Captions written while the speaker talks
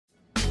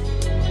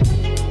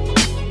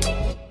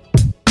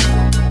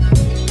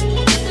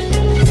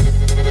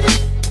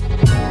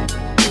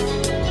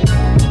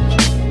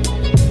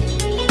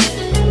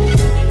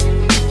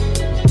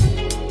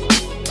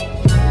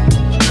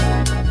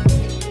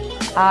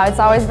It's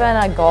always been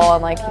a goal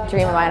and like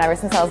dream of mine ever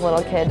since I was a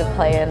little kid to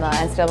play in the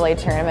NCAA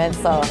tournament.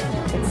 So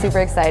it's super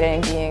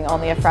exciting being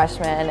only a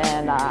freshman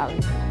and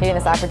getting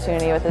this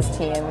opportunity with this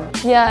team.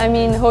 Yeah, I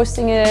mean,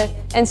 hosting an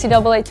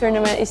NCAA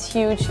tournament is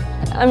huge.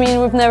 I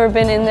mean, we've never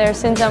been in there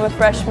since I'm a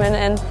freshman,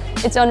 and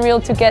it's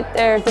unreal to get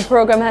there. The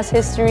program has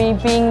history.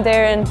 Being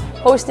there and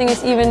hosting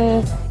is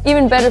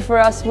even better for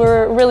us.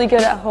 We're really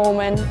good at home,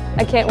 and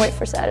I can't wait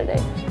for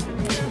Saturday.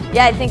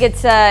 Yeah, I think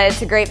it's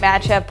a great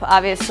matchup.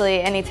 Obviously,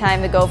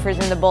 anytime the Gophers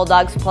and the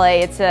Bulldogs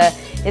play, it's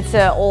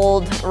an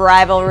old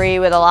rivalry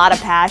with a lot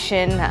of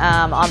passion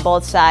on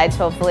both sides.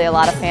 Hopefully, a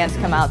lot of fans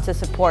come out to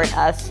support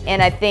us.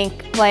 And I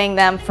think playing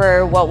them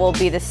for what will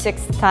be the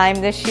 6th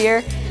time this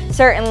year,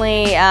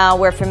 certainly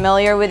we're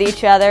familiar with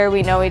each other.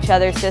 We know each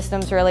other's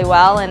systems really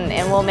well, and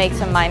we'll make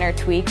some minor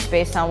tweaks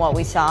based on what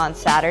we saw on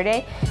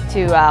Saturday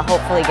to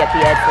hopefully get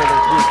the edge for the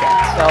weekend.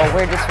 So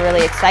we're just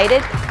really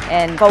excited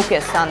and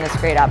focused on this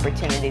great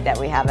opportunity that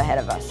we have ahead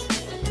of us.